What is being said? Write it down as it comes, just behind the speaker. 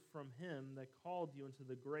from him that called you into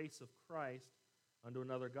the grace of Christ unto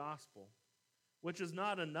another gospel, which is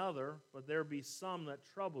not another, but there be some that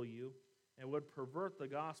trouble you, and would pervert the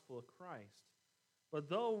gospel of Christ. But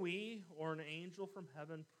though we, or an angel from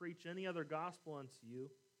heaven, preach any other gospel unto you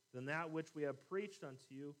than that which we have preached unto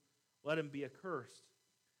you, let him be accursed.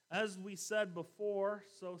 As we said before,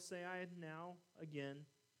 so say I now again,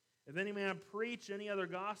 if any man preach any other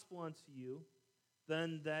gospel unto you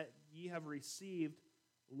than that ye have received,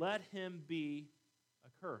 let him be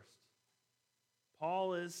accursed.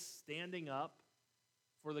 Paul is standing up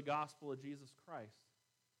for the gospel of Jesus Christ.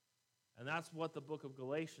 And that's what the book of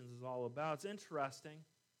Galatians is all about. It's interesting.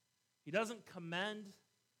 He doesn't commend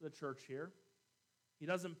the church here. He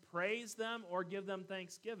doesn't praise them or give them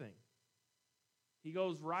thanksgiving. He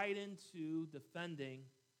goes right into defending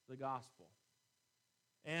the gospel.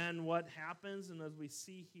 And what happens, and as we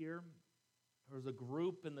see here, there's a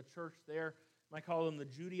group in the church there, I might call them the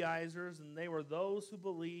Judaizers, and they were those who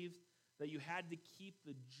believed that you had to keep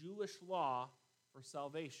the Jewish law for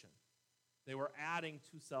salvation. They were adding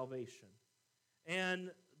to salvation.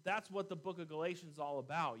 And that's what the book of Galatians is all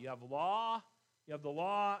about. You have the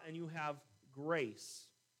law, and you have grace.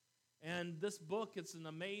 And this book, it's an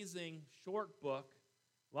amazing short book,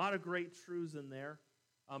 a lot of great truths in there.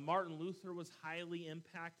 Martin Luther was highly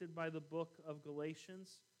impacted by the book of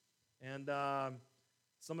Galatians. And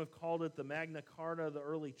some have called it the Magna Carta of the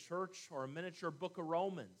early church, or a miniature book of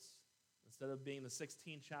Romans. Instead of being the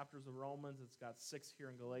 16 chapters of Romans, it's got 6 here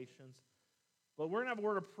in Galatians. But we're going to have a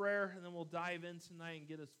word of prayer, and then we'll dive in tonight and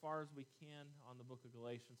get as far as we can on the book of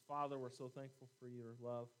Galatians. Father, we're so thankful for your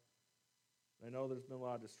love. I know there's been a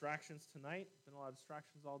lot of distractions tonight. Been a lot of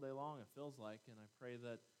distractions all day long, it feels like. And I pray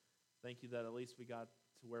that, thank you that at least we got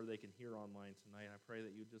to where they can hear online tonight. I pray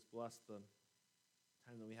that you just bless the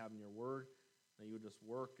time that we have in your word, that you would just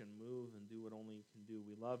work and move and do what only you can do.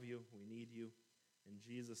 We love you. We need you. In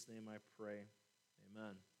Jesus' name I pray.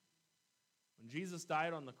 Amen. When Jesus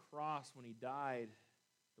died on the cross, when he died,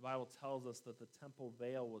 the Bible tells us that the temple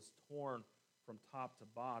veil was torn from top to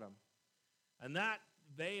bottom. And that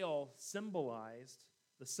veil symbolized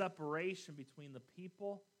the separation between the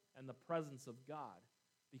people and the presence of God.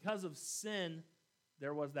 Because of sin,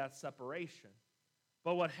 there was that separation.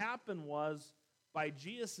 But what happened was, by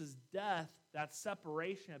Jesus' death, that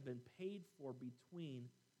separation had been paid for between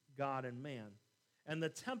God and man. And the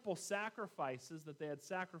temple sacrifices that they had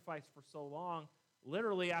sacrificed for so long,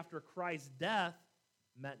 literally after Christ's death,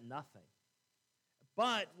 meant nothing.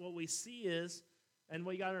 But what we see is, and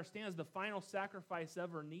what you got to understand is, the final sacrifice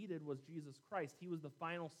ever needed was Jesus Christ. He was the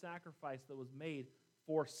final sacrifice that was made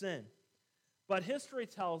for sin. But history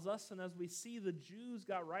tells us, and as we see, the Jews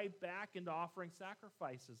got right back into offering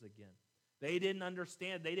sacrifices again. They didn't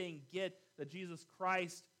understand, they didn't get that Jesus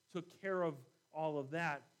Christ took care of all of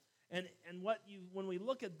that. And when we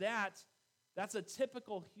look at that, that's a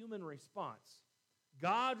typical human response.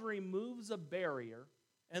 God removes a barrier,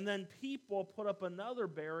 and then people put up another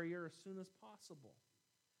barrier as soon as possible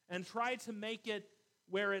and try to make it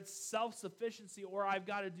where it's self-sufficiency, or I've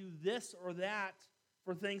got to do this or that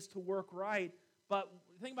for things to work right. But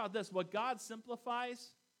think about this. What God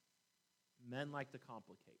simplifies, men like to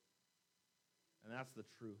complicate. And that's the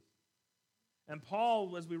truth. And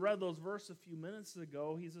Paul, as we read those verses a few minutes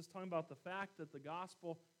ago, he's just talking about the fact that the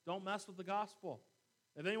gospel, don't mess with the gospel.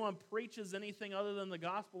 If anyone preaches anything other than the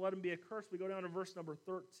gospel, let him be accursed. We go down to verse number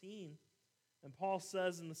 13. And Paul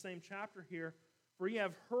says in the same chapter here, for ye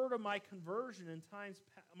have heard of my conversion in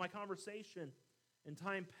my conversation in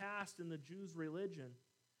time past in the Jews' religion,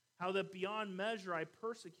 how that beyond measure I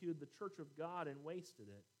persecuted the church of God and wasted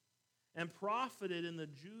it, and profited in the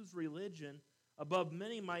Jews' religion above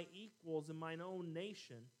many my equals in mine own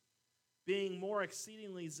nation, being more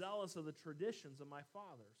exceedingly zealous of the traditions of my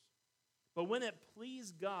fathers. But when it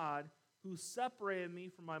pleased God, who separated me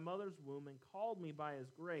from my mother's womb and called me by his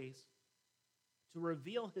grace, to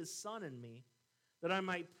reveal his Son in me, that I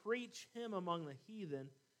might preach him among the heathen,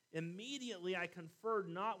 immediately I conferred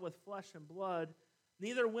not with flesh and blood,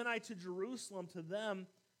 neither went I to Jerusalem to them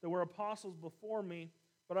that were apostles before me,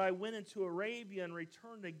 but I went into Arabia and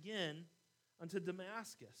returned again unto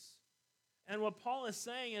Damascus. And what Paul is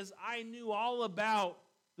saying is, I knew all about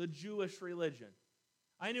the Jewish religion.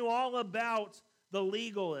 I knew all about the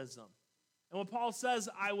legalism. And what Paul says,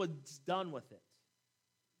 I was done with it.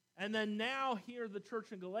 And then now here, the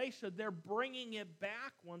church in Galatia, they're bringing it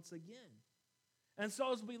back once again. And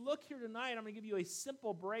so as we look here tonight, I'm going to give you a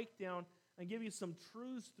simple breakdown and give you some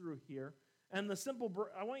truths through here. And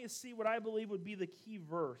I want you to see what I believe would be the key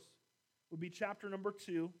verse. Would be chapter number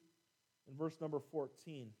 2 and verse number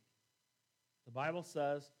 14. The Bible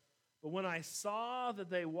says, But when I saw that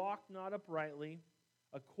they walked not uprightly,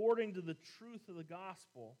 according to the truth of the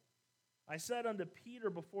gospel, I said unto Peter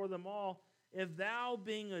before them all, if thou,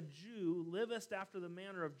 being a Jew, livest after the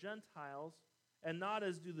manner of Gentiles, and not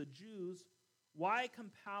as do the Jews, why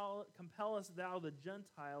compellest thou the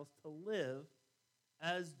Gentiles to live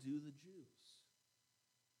as do the Jews?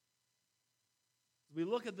 As we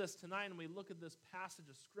look at this tonight and we look at this passage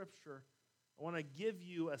of Scripture, I want to give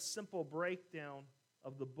you a simple breakdown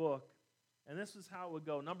of the book. And this is how it would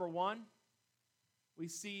go. Number one, we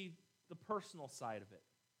see the personal side of it.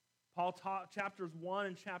 Paul taught chapters 1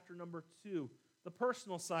 and chapter number 2, the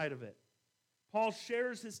personal side of it. Paul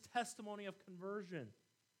shares his testimony of conversion,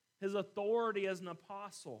 his authority as an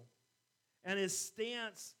apostle, and his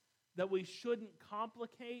stance that we shouldn't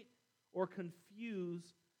complicate or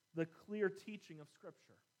confuse the clear teaching of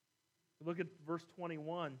Scripture. Look at verse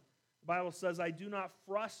 21. The Bible says, I do not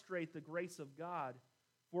frustrate the grace of God,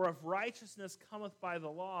 for if righteousness cometh by the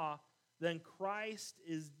law, then Christ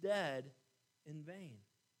is dead in vain.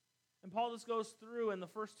 And Paul just goes through, in the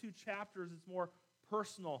first 2 chapters, it's more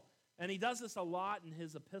personal. And he does this a lot in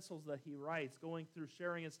his epistles that he writes, going through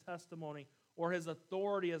sharing his testimony or his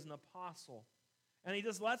authority as an apostle. And he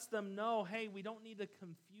just lets them know, hey, we don't need to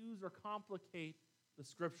confuse or complicate the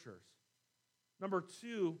Scriptures. Number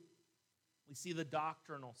 2, we see the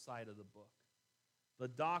doctrinal side of the book. The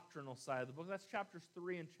doctrinal side of the book. That's chapters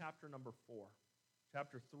 3 and chapter number 4.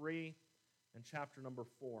 Chapter 3 and chapter number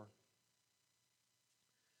 4.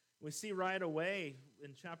 We see right away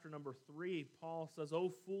in chapter number 3, Paul says,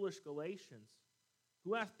 O foolish Galatians,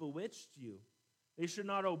 who hath bewitched you? They should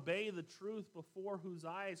not obey the truth, before whose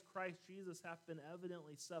eyes Christ Jesus hath been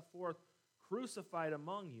evidently set forth, crucified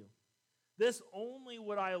among you. This only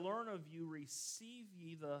would I learn of you, receive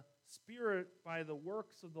ye the Spirit by the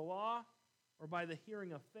works of the law, or by the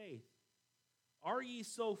hearing of faith? Are ye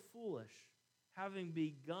so foolish, having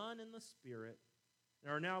begun in the Spirit,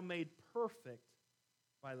 and are now made perfect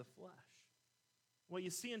by the flesh? What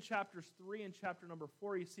you see in chapters 3 and chapter number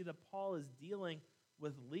 4, you see that Paul is dealing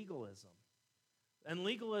with legalism. And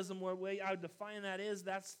legalism, the way I would define that is,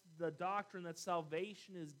 that's the doctrine that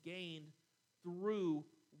salvation is gained through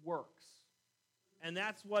works. And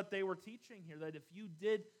that's what they were teaching here, that if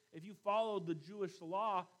you followed the Jewish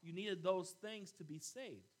law, you needed those things to be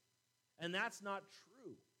saved. And that's not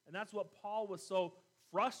true. And that's what Paul was so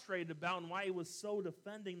frustrated about and why he was so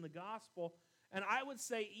defending the gospel. And I would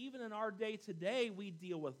say even in our day today, we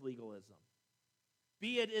deal with legalism.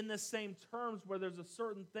 Be it in the same terms where there's a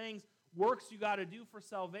certain things, works you got to do for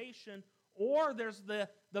salvation, or there's the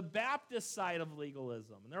Baptist side of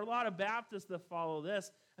legalism. And there are a lot of Baptists that follow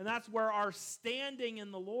this, and that's where our standing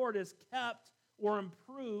in the Lord is kept or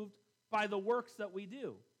improved by the works that we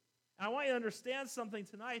do. And I want you to understand something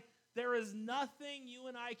tonight. There is nothing you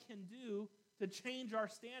and I can do to change our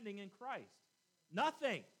standing in Christ.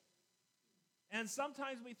 Nothing. And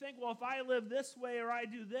sometimes we think, well, if I live this way or I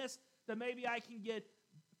do this, then maybe I can get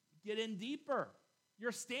in deeper.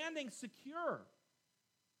 You're standing secure.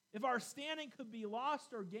 If our standing could be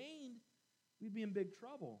lost or gained, we'd be in big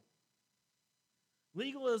trouble.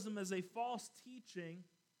 Legalism is a false teaching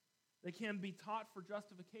that can be taught for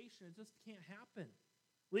justification. It just can't happen.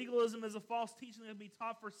 Legalism is a false teaching that can be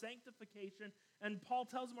taught for sanctification. And Paul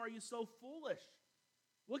tells them, are you so foolish?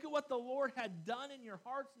 Look at what the Lord had done in your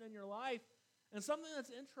hearts and in your life. And something that's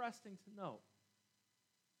interesting to note.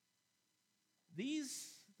 These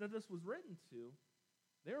that this was written to,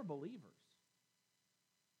 they were believers.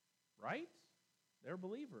 Right? They're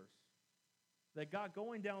believers that got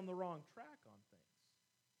going down the wrong track on things.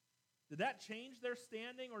 Did that change their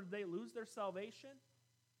standing or did they lose their salvation?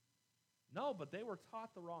 No, but they were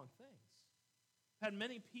taught the wrong things. Had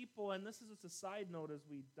many people, and this is just a side note as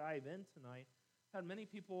we dive in tonight, had many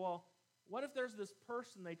people, well, what if there's this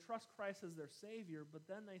person, they trust Christ as their Savior, but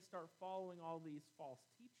then they start following all these false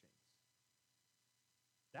teachings?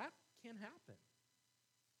 That can happen.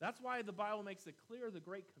 That's why the Bible makes it clear, the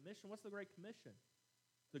Great Commission. What's the Great Commission?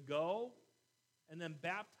 To go and then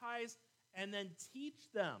baptize and then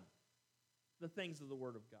teach them the things of the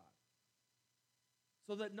Word of God.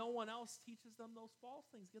 So that no one else teaches them those false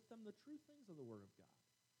things. Get them the true things of the Word of God.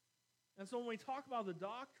 And so when we talk about the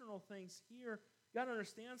doctrinal things here, you got to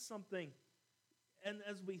understand something. And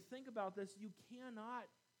as we think about this, you cannot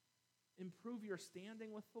improve your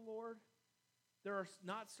standing with the Lord. There are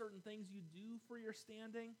not certain things you do for your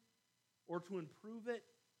standing or to improve it.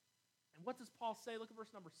 And what does Paul say? Look at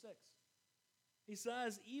verse number 6. He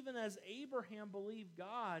says, even as Abraham believed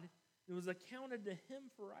God, it was accounted to him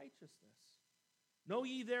for righteousness. Know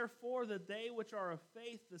ye therefore that they which are of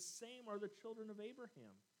faith, the same are the children of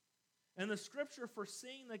Abraham. And the scripture,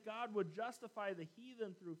 foreseeing that God would justify the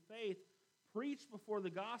heathen through faith, preached before the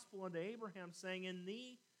gospel unto Abraham, saying, In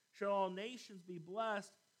thee shall all nations be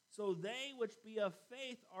blessed. So they which be of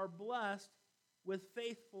faith are blessed with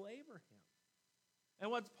faithful Abraham.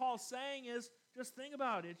 And what Paul's saying is, just think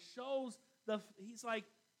about it. It shows he's like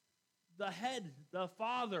the head, the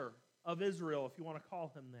father of Israel, if you want to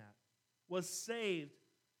call him that, was saved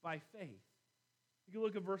by faith. You can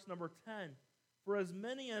look at verse number 10. For as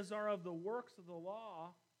many as are of the works of the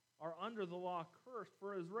law are under the law cursed.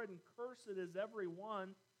 For it is written, Cursed is every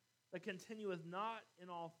one that continueth not in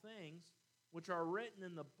all things which are written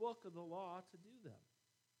in the book of the law to do them.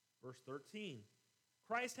 Verse 13.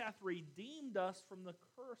 Christ hath redeemed us from the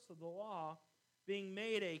curse of the law, being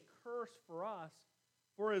made a curse for us.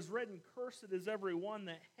 For it is written, Cursed is every one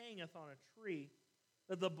that hangeth on a tree,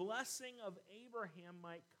 that the blessing of Abraham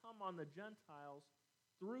might come on the Gentiles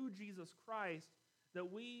through Jesus Christ,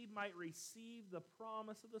 that we might receive the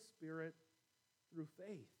promise of the Spirit through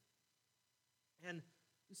faith. And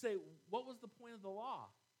you say, what was the point of the law?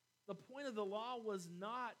 The point of the law was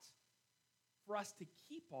not for us to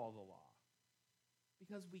keep all the law,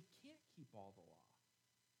 because we can't keep all the law.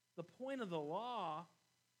 The point of the law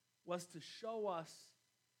was to show us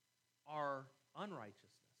our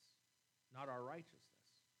unrighteousness, not our righteousness.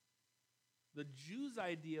 The Jews'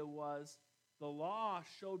 idea was the law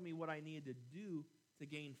showed me what I needed to do to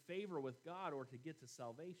gain favor with God or to get to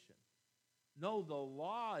salvation. No, the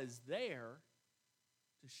law is there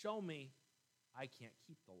to show me I can't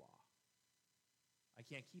keep the law. I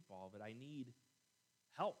can't keep all of it. I need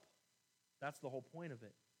help. That's the whole point of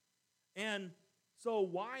it. And so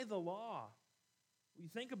why the law? When you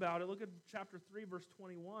think about it, look at chapter 3, verse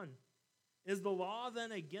 21. Is the law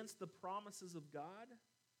then against the promises of God?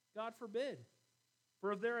 God forbid.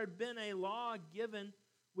 For if there had been a law given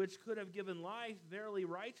which could have given life, verily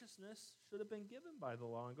righteousness should have been given by the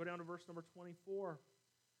law. And go down to verse number 24.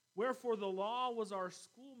 Wherefore the law was our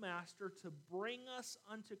schoolmaster to bring us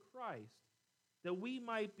unto Christ, that we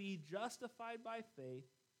might be justified by faith.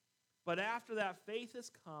 But after that faith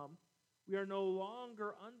has come, we are no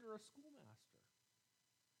longer under a schoolmaster.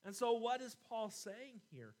 And so what is Paul saying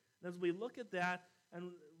here? And as we look at that,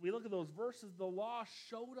 and we look at those verses, the law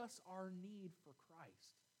showed us our need for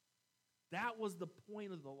Christ. That was the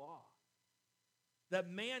point of the law. That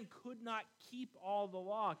man could not keep all the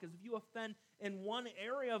law, because if you offend in one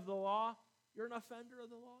area of the law, you're an offender of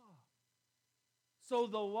the law. So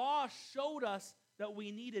the law showed us that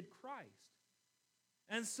we needed Christ.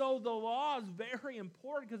 And so the law is very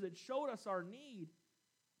important because it showed us our need.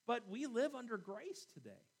 But we live under grace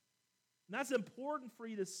today. And that's important for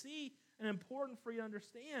you to see and important for you to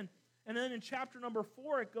understand. And then in chapter number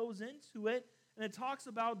 4, it goes into it, and it talks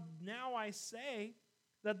about, now I say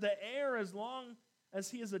that the heir, as long as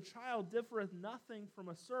he is a child, differeth nothing from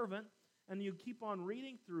a servant. And you keep on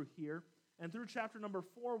reading through here, and through chapter number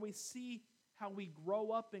 4, we see how we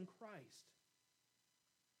grow up in Christ.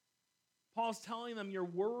 Paul's telling them, you're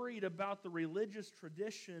worried about the religious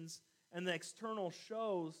traditions and the external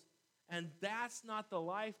shows, and that's not the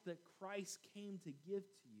life that Christ came to give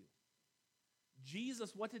to you.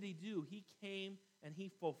 Jesus, what did he do? He came and he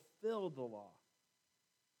fulfilled the law.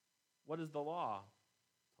 What is the law?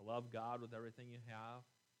 To love God with everything you have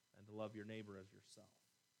and to love your neighbor as yourself.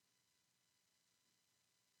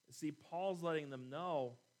 See, Paul's letting them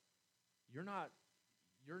know, you're not,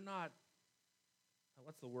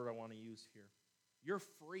 what's the word I want to use here? You're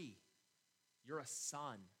free. You're a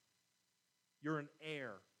son. You're an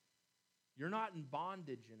heir. You're not in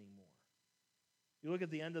bondage anymore. You look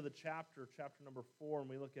at the end of the chapter number 4, and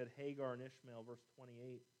we look at Hagar and Ishmael, verse 28.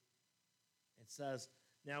 It says,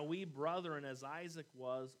 Now we, brethren, as Isaac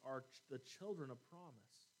was, are the children of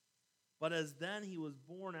promise. But as then he was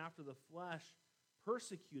born after the flesh,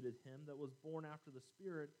 persecuted him that was born after the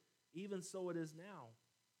Spirit, even so it is now.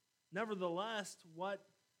 Nevertheless,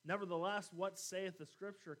 what saith the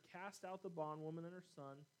Scripture? Cast out the bondwoman and her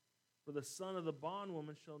son, for the son of the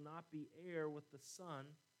bondwoman shall not be heir with the son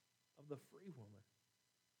of the free woman.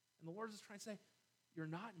 And the Lord is trying to say, you're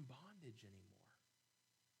not in bondage anymore.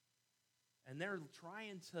 And they're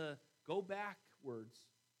trying to go backwards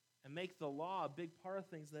and make the law a big part of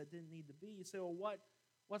things that didn't need to be. You say, well,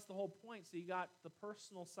 what's the whole point? So you got the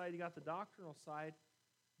personal side, you got the doctrinal side.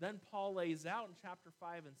 Then Paul lays out in chapter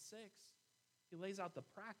 5 and 6, he lays out the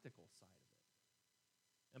practical side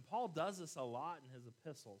of it. And Paul does this a lot in his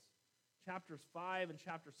epistles. Chapters 5 and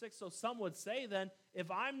chapter 6. So some would say then, if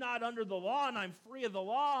I'm not under the law and I'm free of the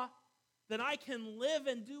law, then I can live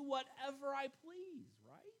and do whatever I please,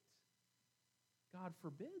 right? God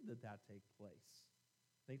forbid that take place.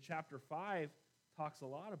 I think chapter 5 talks a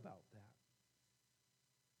lot about that.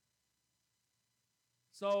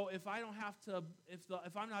 So if I don't have to,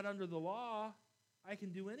 if I'm not under the law, I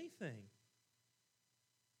can do anything.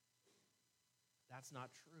 That's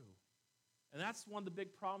not true. And that's one of the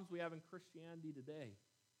big problems we have in Christianity today.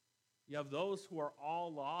 You have those who are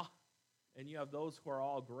all law, and you have those who are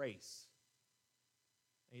all grace.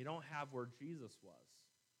 And you don't have where Jesus was,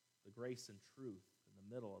 the grace and truth in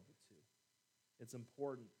the middle of the two. It's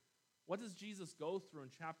important. What does Jesus go through in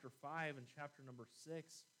chapter 5 and chapter number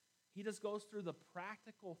 6? He just goes through the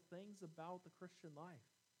practical things about the Christian life.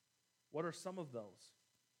 What are some of those?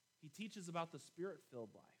 He teaches about the Spirit-filled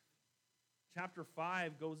life. Chapter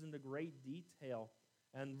 5 goes into great detail.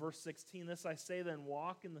 And verse 16, this I say then,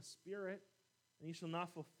 walk in the Spirit, and ye shall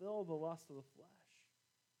not fulfill the lust of the flesh.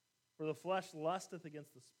 For the flesh lusteth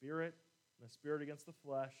against the Spirit, and the Spirit against the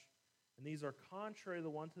flesh. And these are contrary the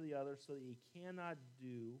one to the other, so that ye cannot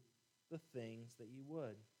do the things that ye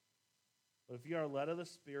would. But if ye are led of the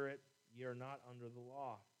Spirit, ye are not under the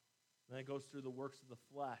law. And then it goes through the works of the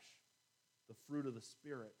flesh, the fruit of the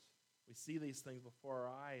Spirit. We see these things before our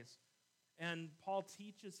eyes. And Paul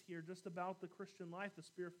teaches here just about the Christian life, the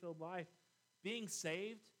Spirit-filled life. Being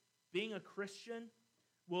saved, being a Christian,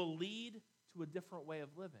 will lead to a different way of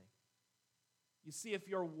living. You see, if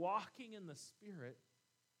you're walking in the Spirit,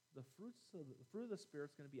 the fruit of the Spirit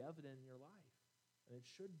is going to be evident in your life. And it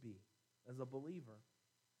should be, as a believer.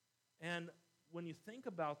 And when you think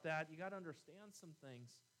about that, you got to understand some things.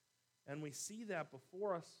 And we see that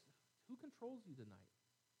before us. Who controls you tonight?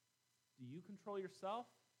 Do you control yourself?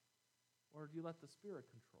 Or do you let the Spirit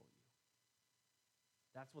control you?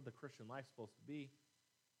 That's what the Christian life's supposed to be.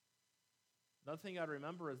 Another thing you got to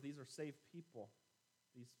remember is these are saved people.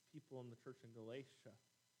 These people in the church in Galatia,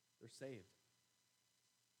 they're saved.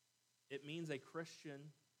 It means a Christian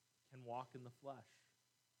can walk in the flesh.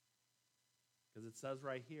 Because it says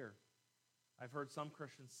right here, I've heard some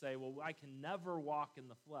Christians say, well, I can never walk in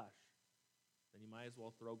the flesh. Then you might as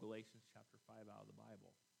well throw Galatians chapter 5 out of the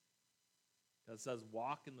Bible. Because it says,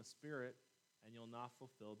 walk in the Spirit, and you'll not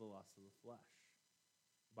fulfill the lust of the flesh.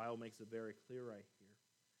 The Bible makes it very clear right here.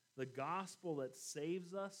 The gospel that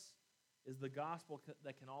saves us is the gospel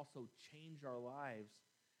that can also change our lives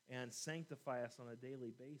and sanctify us on a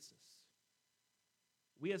daily basis.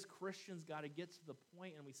 We as Christians got to get to the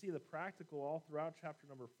point, and we see the practical all throughout chapter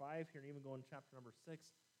number 5 here, and even going to chapter number 6.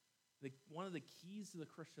 One of the keys to the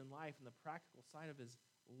Christian life and the practical side of it is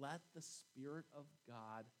let the Spirit of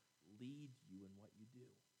God lead you in what you do.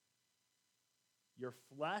 Your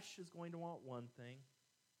flesh is going to want one thing,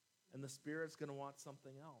 and the Spirit's going to want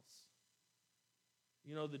something else.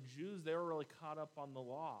 You know, the Jews, they were really caught up on the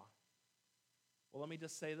law. Well, let me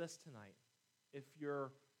just say this tonight. If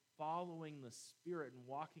you're following the Spirit and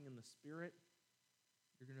walking in the Spirit,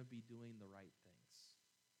 you're going to be doing the right things.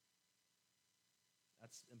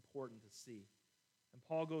 That's important to see. And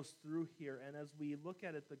Paul goes through here, and as we look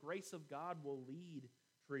at it, the grace of God will lead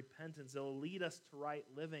to repentance. It will lead us to right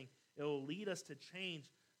living. It will lead us to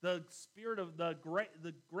change. The Spirit of the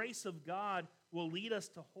grace of God will lead us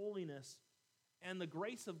to holiness, and the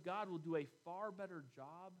grace of God will do a far better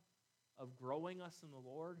job of growing us in the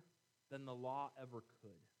Lord than the law ever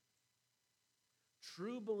could.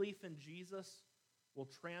 True belief in Jesus will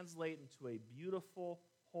translate into a beautiful,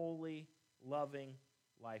 holy, loving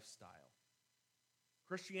lifestyle.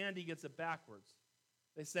 Christianity gets it backwards.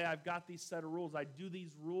 They say, I've got these set of rules. I do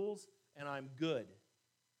these rules, and I'm good.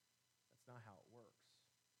 That's not how it works.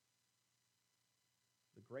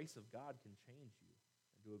 The grace of God can change you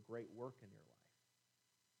and do a great work in your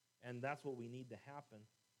life. And that's what we need to happen.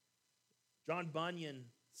 John Bunyan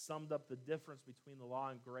summed up the difference between the law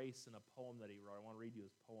and grace in a poem that he wrote. I want to read you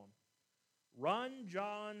his poem. Run,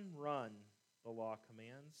 John, run, the law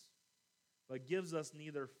commands, but gives us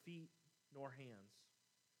neither feet nor hands.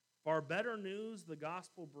 Far better news the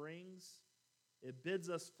gospel brings. It bids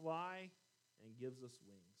us fly and gives us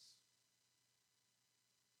wings.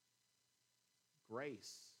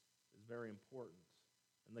 Grace is very important.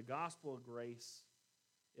 And the gospel of grace,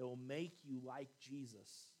 it will make you like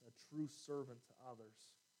Jesus, a true servant to others.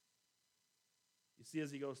 You see,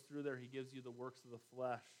 as he goes through there, he gives you the works of the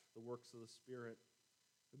flesh, the works of the Spirit.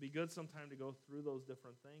 It would be good sometime to go through those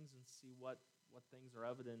different things and see what things are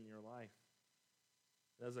evident in your life.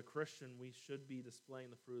 As a Christian, we should be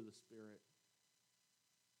displaying the fruit of the Spirit.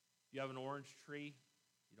 If you have an orange tree,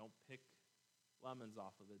 you don't pick lemons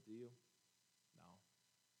off of it, do you? No.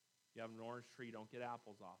 If you have an orange tree, you don't get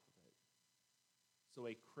apples off of it. So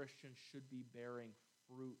a Christian should be bearing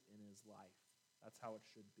fruit in his life. That's how it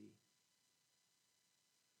should be.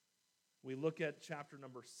 We look at chapter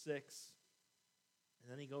number 6,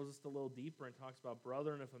 And then he goes just a little deeper and talks about,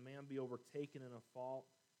 brethren, if a man be overtaken in a fault,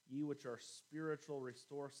 ye which are spiritual,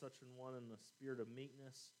 restore such an one in the spirit of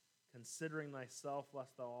meekness, considering thyself,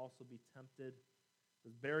 lest thou also be tempted.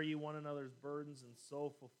 Says, bear ye one another's burdens, and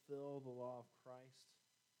so fulfill the law of Christ.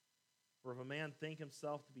 For if a man think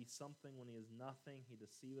himself to be something when he is nothing, he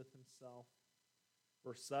deceiveth himself.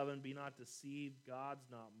 Verse 7, be not deceived, God's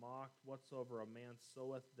not mocked. Whatsoever a man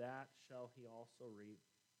soweth, that shall he also reap.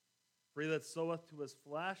 For he that soweth to his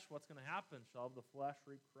flesh, what's going to happen? Shall of the flesh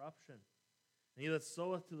reap corruption. And he that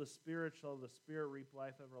soweth to the Spirit shall of the Spirit reap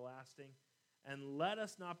life everlasting. And let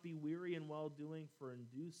us not be weary in well-doing, for in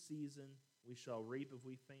due season we shall reap if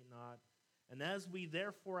we faint not. And as we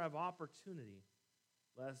therefore have opportunity,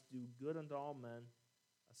 let us do good unto all men,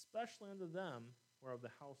 especially unto them who are of the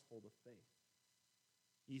household of faith.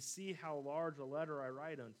 Ye see how large a letter I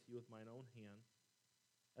write unto you with mine own hand.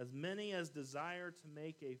 As many as desire to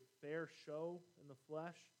make a fair show in the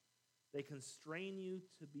flesh, they constrain you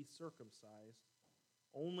to be circumcised,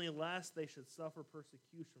 only lest they should suffer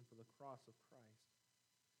persecution for the cross of Christ.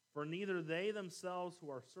 For neither they themselves who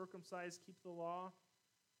are circumcised keep the law,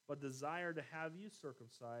 but desire to have you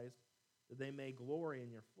circumcised, that they may glory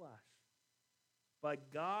in your flesh.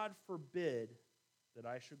 But God forbid that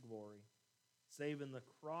I should glory, save in the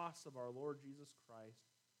cross of our Lord Jesus Christ,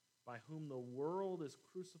 by whom the world is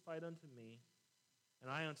crucified unto me,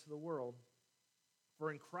 and I unto the world.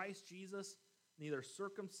 For in Christ Jesus neither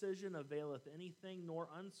circumcision availeth anything, nor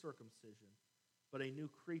uncircumcision, but a new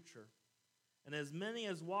creature. And as many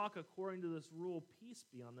as walk according to this rule, peace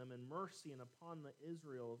be on them, and mercy, and upon the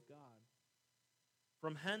Israel of God.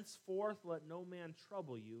 From henceforth let no man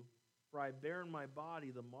trouble you, for I bear in my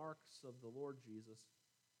body the marks of the Lord Jesus.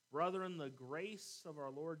 Brethren, the grace of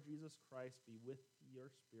our Lord Jesus Christ be with your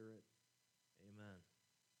spirit. Amen.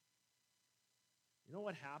 You know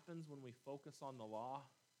what happens when we focus on the law?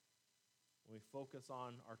 When we focus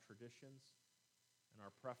on our traditions and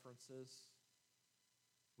our preferences,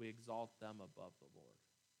 we exalt them above the Lord.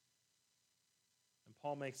 And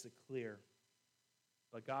Paul makes it clear,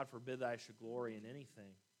 but God forbid that I should glory in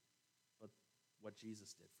anything but what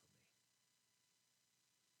Jesus did for me.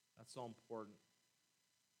 That's so important.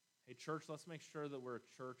 Hey, church, let's make sure that we're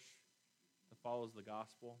a church that follows the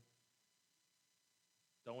gospel.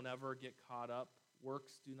 Don't ever get caught up.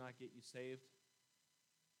 Works do not get you saved.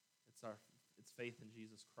 It's faith in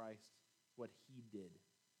Jesus Christ, what he did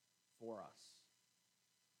for us.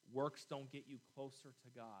 Works don't get you closer to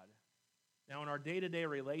God. Now, in our day-to-day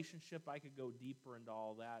relationship, I could go deeper into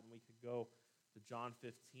all that, and we could go to John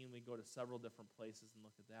 15. We go to several different places and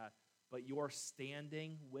look at that. But your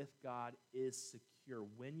standing with God is secure.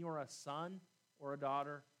 When you're a son or a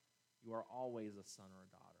daughter, you are always a son or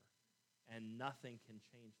a daughter. And nothing can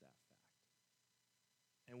change that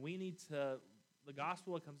fact. And we need to, the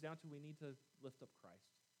gospel it comes down to, we need to lift up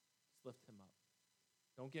Christ. Just lift him up.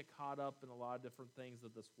 Don't get caught up in a lot of different things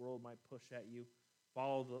that this world might push at you.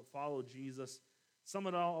 Follow Jesus. Sum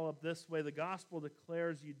it all up this way. The gospel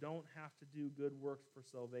declares you don't have to do good works for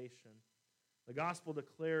salvation. The gospel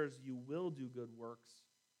declares you will do good works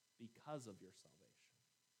because of your salvation.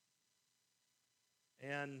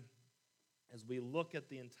 And as we look at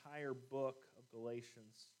the entire book of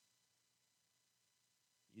Galatians,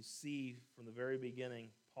 you see from the very beginning,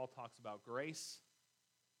 Paul talks about grace,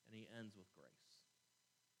 and he ends with grace.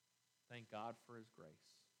 Thank God for his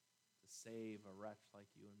grace to save a wretch like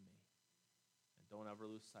you and me. And don't ever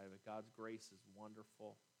lose sight of it. God's grace is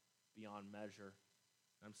wonderful beyond measure.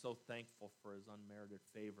 And I'm so thankful for his unmerited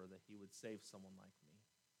favor that he would save someone like me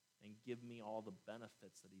and give me all the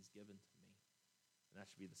benefits that he's given to me. And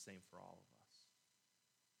that should be the same for all of us.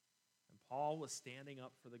 And Paul was standing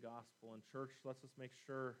up for the gospel. And church, let's just make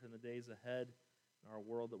sure in the days ahead in our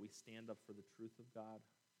world that we stand up for the truth of God,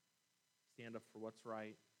 stand up for what's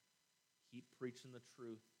right, keep preaching the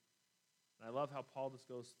truth. And I love how Paul just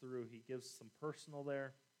goes through. He gives some personal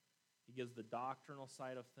there. He gives the doctrinal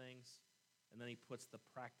side of things. And then he puts the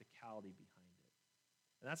practicality behind it.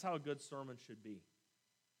 And that's how a good sermon should be.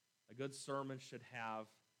 A good sermon should have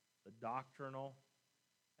the doctrinal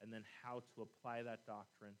and then how to apply that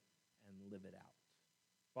doctrine and live it out.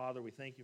 Father, we thank you